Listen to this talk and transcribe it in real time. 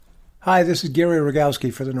Hi, this is Gary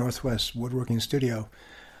Rogowski for the Northwest Woodworking Studio.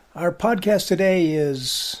 Our podcast today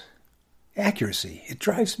is accuracy. It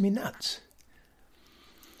drives me nuts.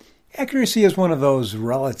 Accuracy is one of those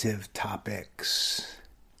relative topics,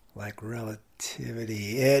 like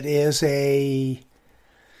relativity. It is a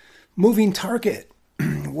moving target.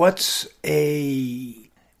 What's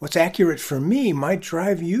accurate for me might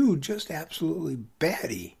drive you just absolutely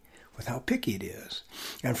batty with how picky it is.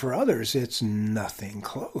 And for others, it's nothing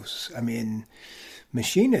close. I mean,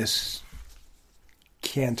 machinists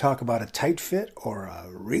can talk about a tight fit or a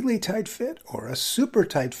really tight fit or a super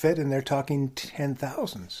tight fit, and they're talking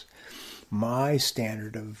 10,000ths. My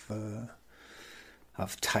standard of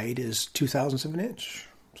tight is 2,000ths of an inch.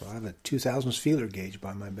 So I have a 2,000ths feeler gauge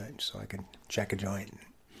by my bench, so I can check a joint and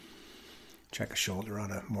check a shoulder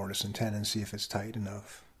on a mortise and tenon and see if it's tight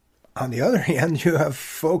enough. On the other hand, you have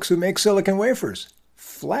folks who make silicon wafers.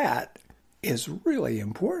 Flat is really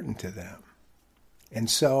important to them. And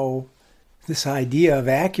so this idea of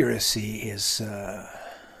accuracy is a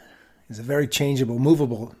very changeable,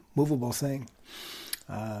 movable thing.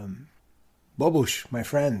 Bobush, my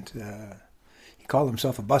friend, he called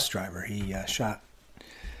himself a bus driver. He shot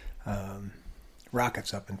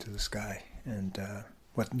rockets up into the sky. And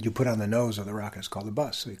what you put on the nose of the rocket is called a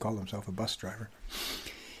bus. So he called himself a bus driver.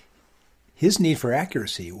 His need for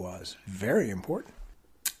accuracy was very important.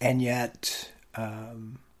 And yet,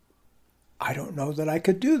 I don't know that I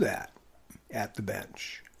could do that at the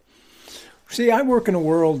bench. See, I work in a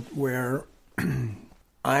world where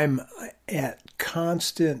I'm at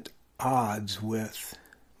constant odds with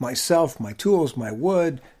myself, my tools, my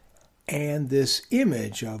wood, and this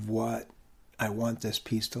image of what I want this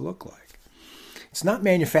piece to look like. It's not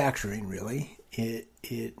manufacturing, really.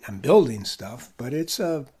 I'm building stuff, but it's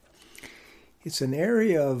an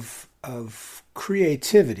area of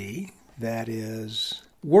creativity that is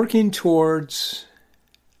working towards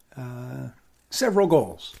several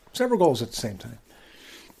goals at the same time.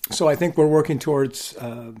 So I think we're working towards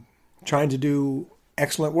trying to do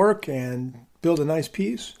excellent work and build a nice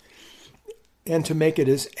piece and to make it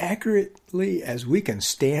as accurately as we can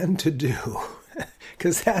stand to do,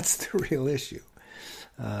 because that's the real issue.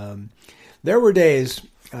 There were days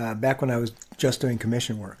back when I was just doing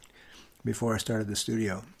commission work, before I started the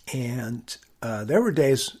studio. And there were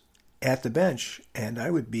days at the bench, and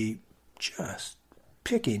I would be just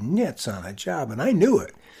picking nits on a job, and I knew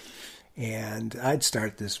it. And I'd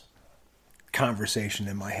start this conversation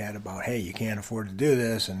in my head about, hey, you can't afford to do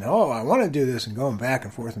this, and oh, I want to do this, and going back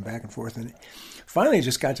and forth and back and forth. And finally it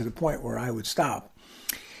just got to the point where I would stop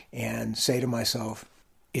and say to myself,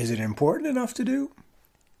 is it important enough to do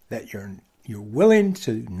that you're willing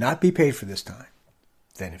to not be paid for this time?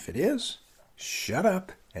 Then if it is, shut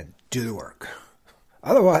up and do the work.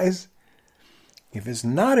 Otherwise, if it's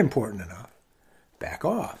not important enough, back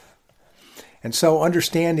off. And so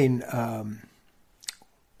understanding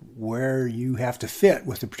where you have to fit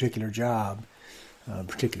with a particular job, a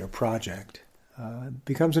particular project,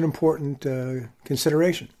 becomes an important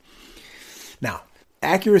consideration. Now,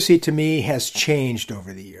 accuracy to me has changed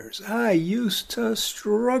over the years. I used to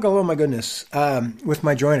struggle, oh my goodness, with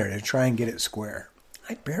my joiner to try and get it square.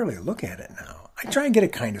 I barely look at it now. I try and get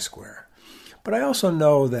it kind of square. But I also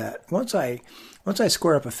know that once I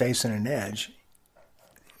square up a face and an edge,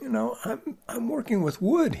 I'm working with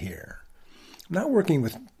wood here. I'm not working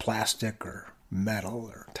with plastic or metal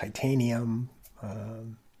or titanium.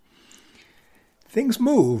 Things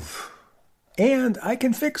move, and I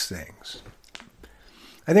can fix things.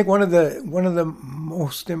 I think one of the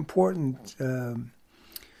most important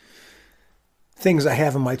things I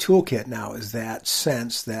have in my toolkit now is that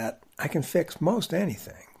sense that I can fix most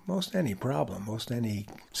anything, most any problem, most any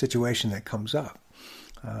situation that comes up.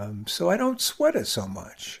 So I don't sweat it so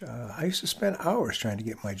much. I used to spend hours trying to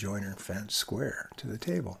get my joiner fence square to the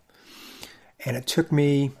table. And it took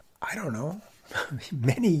me,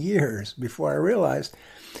 many years before I realized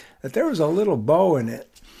that there was a little bow in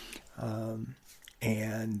it.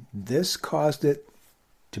 And this caused it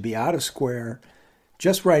to be out of square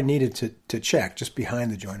just where I needed to check, just behind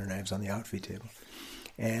the joiner knives on the outfeed table.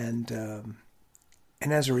 And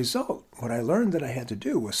as a result, what I learned that I had to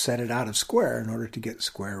do was set it out of square in order to get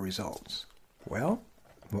square results. Well,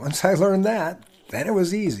 once I learned that, then it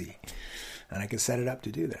was easy, and I could set it up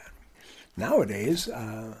to do that. Nowadays,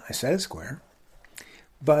 I set it square,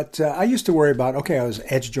 but I used to worry about, I was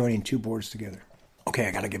edge joining two boards together. I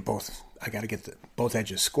got to get both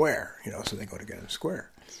edges square, so they go together square.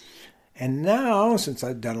 And now, since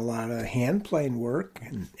I've done a lot of hand plane work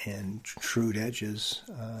and trued edges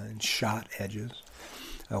and shot edges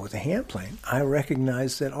with a hand plane, I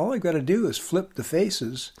recognize that all I've got to do is flip the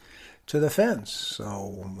faces to the fence.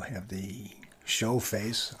 So I have the show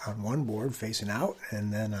face on one board facing out,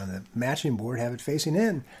 and then on the matching board have it facing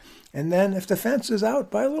in. And then if the fence is out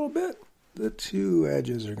by a little bit, the two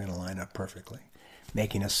edges are going to line up perfectly,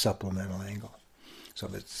 making a supplemental angle. So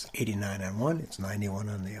if it's 89 on one, it's 91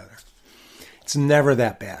 on the other. It's never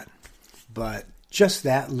that bad, but just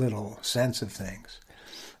that little sense of things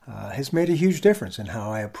has made a huge difference in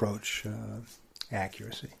how I approach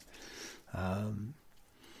accuracy.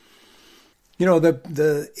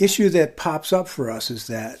 The issue that pops up for us is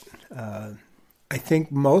that I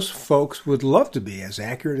think most folks would love to be as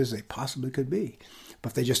accurate as they possibly could be,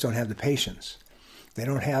 but they just don't have the patience. They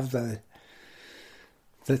don't have the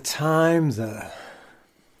time, the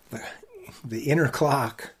inner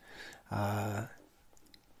clock that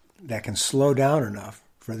can slow down enough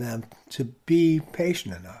for them to be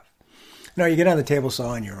patient enough. You get on the table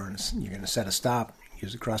saw and you're going to set a stop,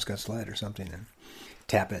 use a crosscut sled or something, and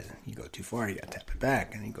tap it. You go too far, you got to tap it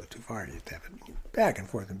back, and you go too far, you tap it back and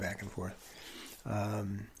forth and back and forth.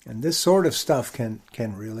 And this sort of stuff can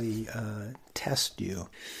really test you.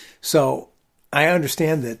 So I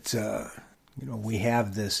understand that we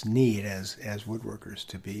have this need as woodworkers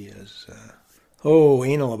to be as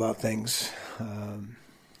anal about things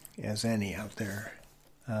as any out there.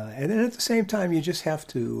 And then at the same time, you just have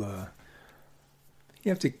to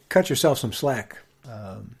cut yourself some slack.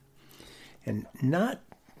 And I'm not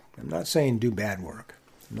saying do bad work.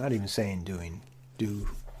 I'm not even saying do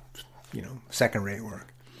second-rate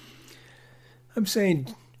work. I'm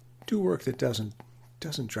saying do work that doesn't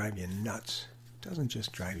drive you nuts. Doesn't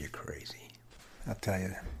just drive you crazy. I'll tell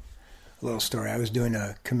you a little story. I was doing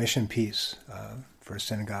a commission piece for a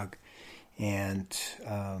synagogue, and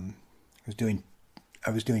I was doing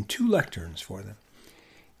 2 lecterns for them,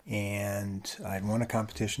 and I'd won a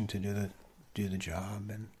competition to do the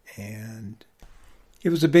job, and it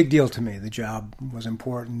was a big deal to me. The job was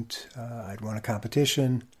important. I'd won a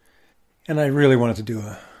competition, and I really wanted to do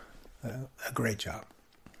a great job.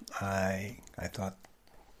 I thought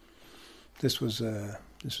this was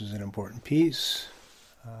an important piece,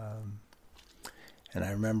 and I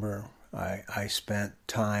remember I spent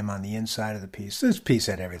time on the inside of the piece. This piece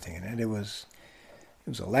had everything in it. It was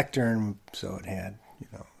a lectern, so it had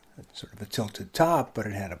sort of a tilted top, but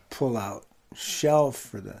it had a pull-out shelf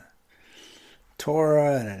for the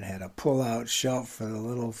Torah, and it had a pull-out shelf for the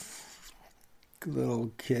little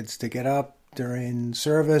kids to get up during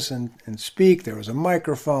service and speak. There was a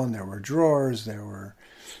microphone. There were drawers. There were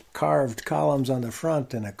carved columns on the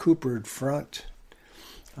front and a coopered front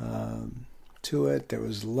to it. There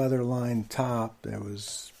was leather-lined top. There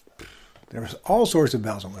was all sorts of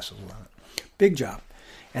bells and whistles on it. Big job.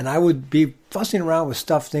 And I would be fussing around with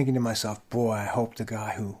stuff, thinking to myself, boy, I hope the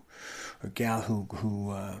guy or gal who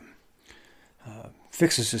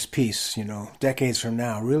fixes this piece, decades from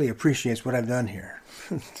now, really appreciates what I've done here.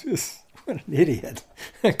 Just what an idiot.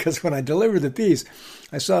 Because when I delivered the piece,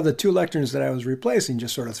 I saw the 2 lecterns that I was replacing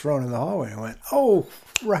just sort of thrown in the hallway. I went, oh,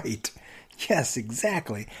 right. Yes,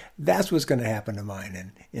 exactly. That's what's going to happen to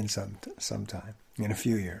mine in some time, in a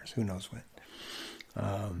few years. Who knows when?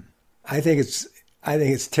 I think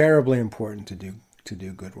it's terribly important to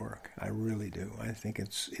do good work. I really do. I think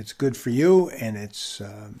it's good for you, and it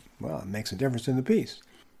makes a difference in the piece.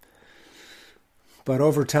 But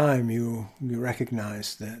over time, you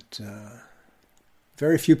recognize that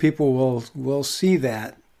very few people will see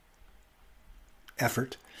that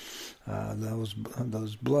effort,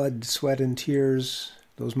 those blood, sweat, and tears,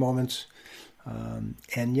 those moments,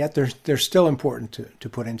 and yet they're still important to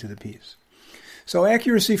put into the piece. So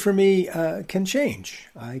accuracy for me can change.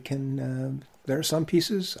 There are some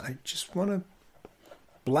pieces I just want to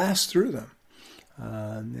blast through them,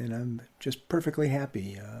 and I'm just perfectly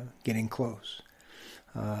happy getting close.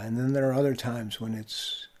 And then there are other times when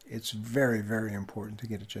it's very, very important to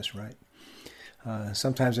get it just right.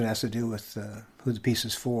 Sometimes it has to do with who the piece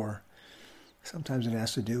is for. Sometimes it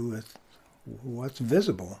has to do with what's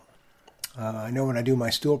visible. I know when I do my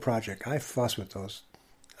stool project, I fuss with those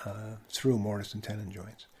through mortise and tenon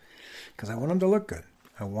joints because I want them to look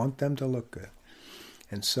good.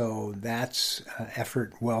 And so that's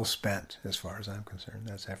effort well spent as far as I'm concerned.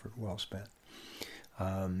 That's effort well spent.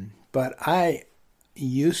 But I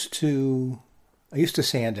used to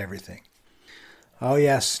sand everything. Oh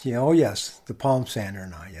yes, the palm sander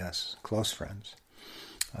and I, yes, close friends.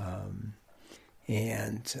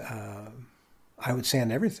 And I would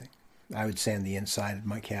sand everything. I would sand the inside of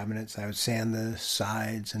my cabinets. I would sand the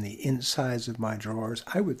sides and the insides of my drawers.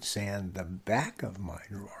 I would sand the back of my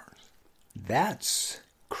drawers. That's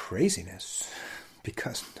craziness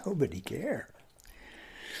because nobody cares.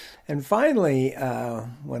 And finally,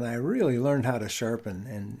 when I really learned how to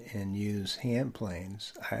sharpen and use hand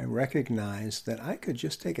planes, I recognized that I could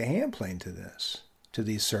just take a hand plane to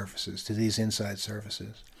these surfaces, to these inside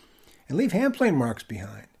surfaces, and leave hand plane marks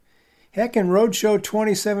behind. Heck, in Roadshow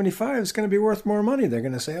 2075, it's going to be worth more money. They're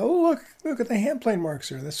going to say, oh, look at the hand plane marks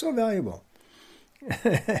here. They're so valuable.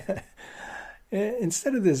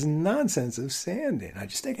 Instead of this nonsense of sanding, I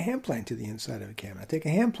just take a hand plane to the inside of a cabinet. I take a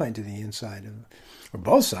hand plane to the inside of, or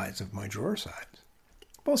both sides of my drawer sides.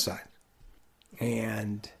 Both sides.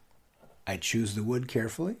 And I choose the wood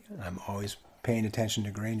carefully. I'm always paying attention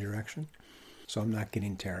to grain direction, so I'm not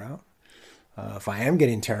getting tear out. If I am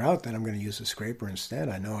getting tear out, then I'm going to use a scraper instead.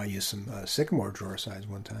 I know I used some Sycamore drawer sides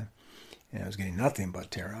one time, and I was getting nothing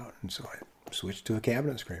but tear out. And so I switched to a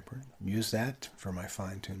cabinet scraper. Use that for my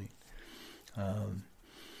fine tuning.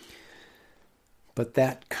 But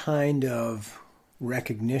that kind of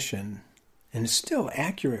recognition, and it's still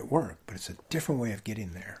accurate work, but it's a different way of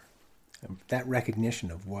getting there. That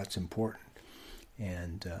recognition of what's important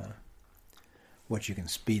and what you can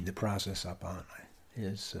speed the process up on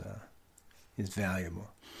is valuable.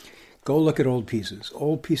 Go look at old pieces.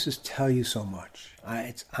 Old pieces tell you so much.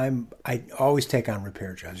 I always take on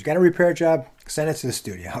repair jobs. You got a repair job? Send it to the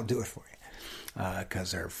studio. I'll do it for you.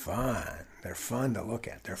 Because they're fun. They're fun to look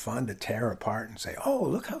at. They're fun to tear apart and say, oh,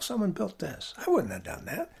 look how someone built this. I wouldn't have done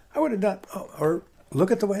that. I would have done, or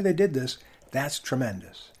look at the way they did this. That's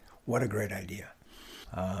tremendous. What a great idea.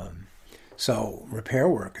 So repair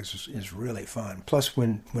work is really fun. Plus,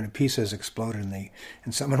 when a piece has exploded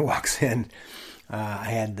and someone walks in, I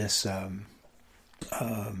had this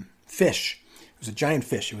fish. It was a giant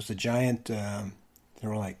fish. It was a giant, there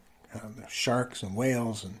were like sharks and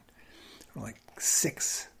whales, and there were like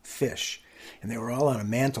 6 fish. And they were all on a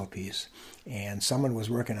mantelpiece. And someone was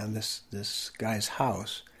working on this guy's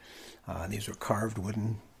house. These were carved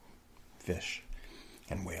wooden fish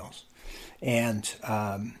and whales. And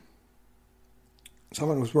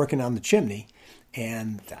someone was working on the chimney,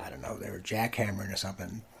 and I don't know, they were jackhammering or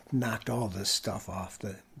something, knocked all this stuff off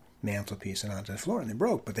the mantelpiece and onto the floor, and they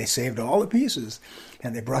broke. But they saved all the pieces,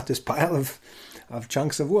 and they brought this pile of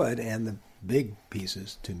chunks of wood and the big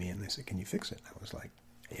pieces to me, and they said, can you fix it? I was like,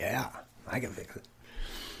 yeah, I can fix it.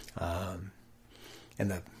 And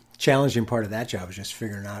the challenging part of that job was just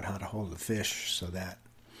figuring out how to hold the fish so that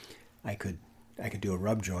I could do a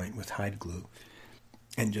rub joint with hide glue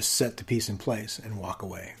and just set the piece in place and walk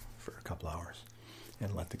away for a couple hours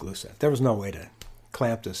and let the glue set. There was no way to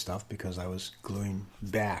clamp this stuff because I was gluing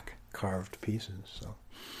back carved pieces.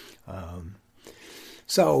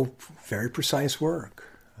 So very precise work,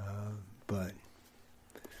 but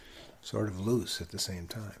sort of loose at the same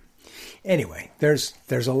time. Anyway, there's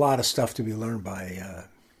a lot of stuff to be learned by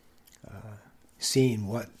seeing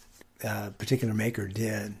what a particular maker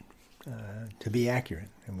did to be accurate,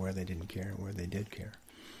 and where they didn't care and where they did care.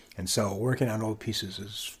 And so working on old pieces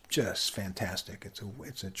is just fantastic.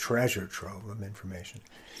 It's a treasure trove of information.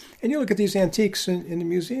 And you look at these antiques in the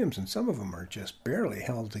museums, and some of them are just barely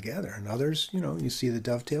held together. And others, you see the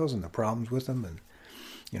dovetails and the problems with them, and,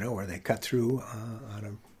 where they cut through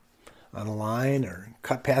on a line or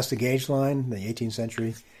cut past the gauge line. The 18th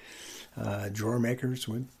century drawer makers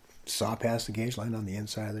would saw past the gauge line on the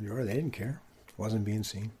inside of the drawer. They didn't care. It wasn't being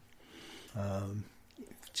seen.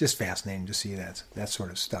 Just fascinating to see that sort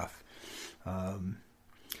of stuff.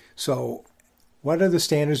 So what are the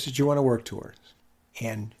standards that you want to work towards?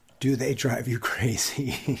 And do they drive you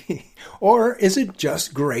crazy? Or is it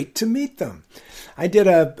just great to meet them? I did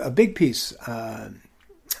a big piece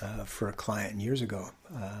for a client years ago,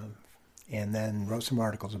 and then wrote some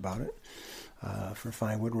articles about it for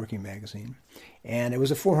Fine Woodworking magazine. And it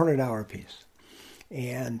was a 400-hour piece.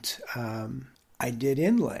 And I did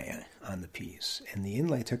inlay on the piece, and the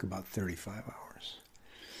inlay took about 35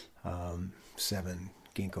 hours. 7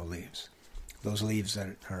 ginkgo leaves. Those leaves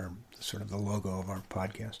that are sort of the logo of our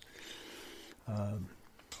podcast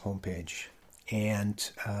homepage.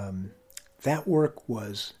 And that work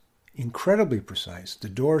was incredibly precise. The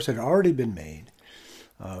doors had already been made.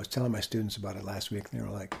 I was telling my students about it last week, and they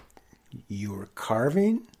were like, you were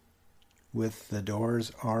carving with the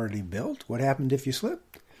doors already built? What happened if you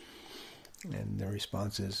slipped? And the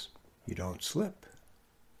response is, you don't slip.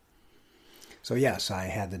 So yes, I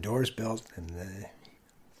had the doors built, and I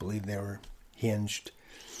believe they were hinged.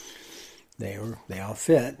 They all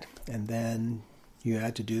fit, and then you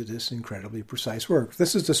had to do this incredibly precise work.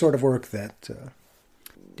 This is the sort of work that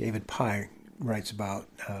David Pye writes about,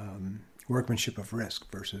 workmanship of risk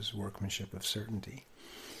versus workmanship of certainty.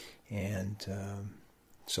 And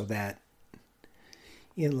so that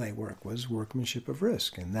inlay work was workmanship of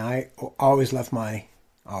risk. And I always left my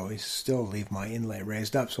always still leave my inlay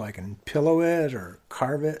raised up so I can pillow it or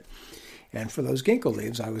carve it. And for those ginkgo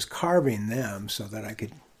leaves, I was carving them so that I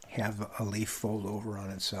could have a leaf fold over on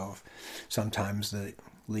itself. Sometimes the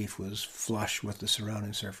leaf was flush with the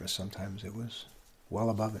surrounding surface. Sometimes it was well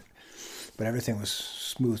above it. But everything was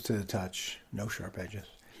smooth to the touch, no sharp edges.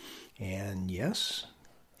 And yes,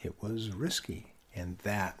 it was risky. And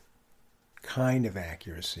that kind of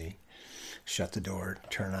accuracy, shut the door,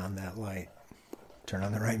 turn on that light, turn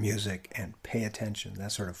on the right music, and pay attention.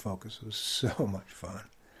 That sort of focus was so much fun.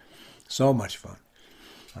 So much fun.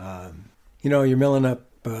 You're milling up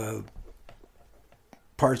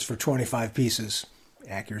parts for 25 pieces.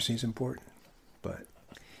 Accuracy is important, but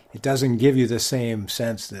it doesn't give you the same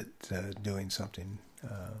sense that doing something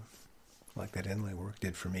like that inlay work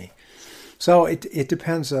did for me. So it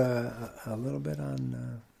depends a little bit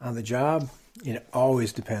on the job. It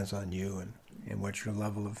always depends on you and what your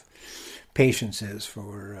level of patience is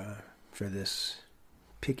for this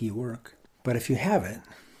picky work. But if you have it,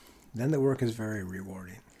 then the work is very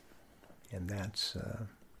rewarding, and that's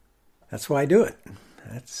why I do it.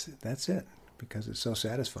 That's it, because it's so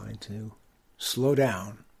satisfying to slow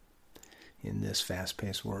down in this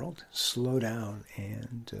fast-paced world. Slow down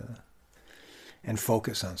and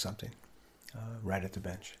focus on something right at the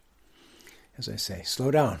bench. As I say, slow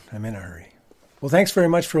down. I'm in a hurry. Well, thanks very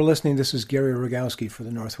much for listening. This is Gary Rogowski for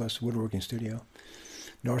the Northwest Woodworking Studio.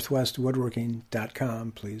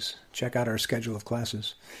 NorthwestWoodworking.com. Please check out our schedule of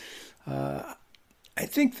classes. I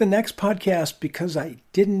think the next podcast, because I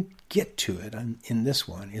didn't get to it in this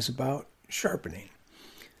one, is about sharpening.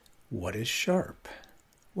 What is sharp?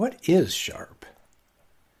 What is sharp?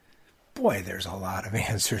 Boy, there's a lot of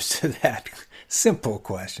answers to that simple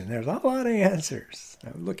question. There's a lot of answers.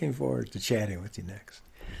 I'm looking forward to chatting with you next.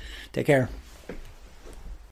 Take care.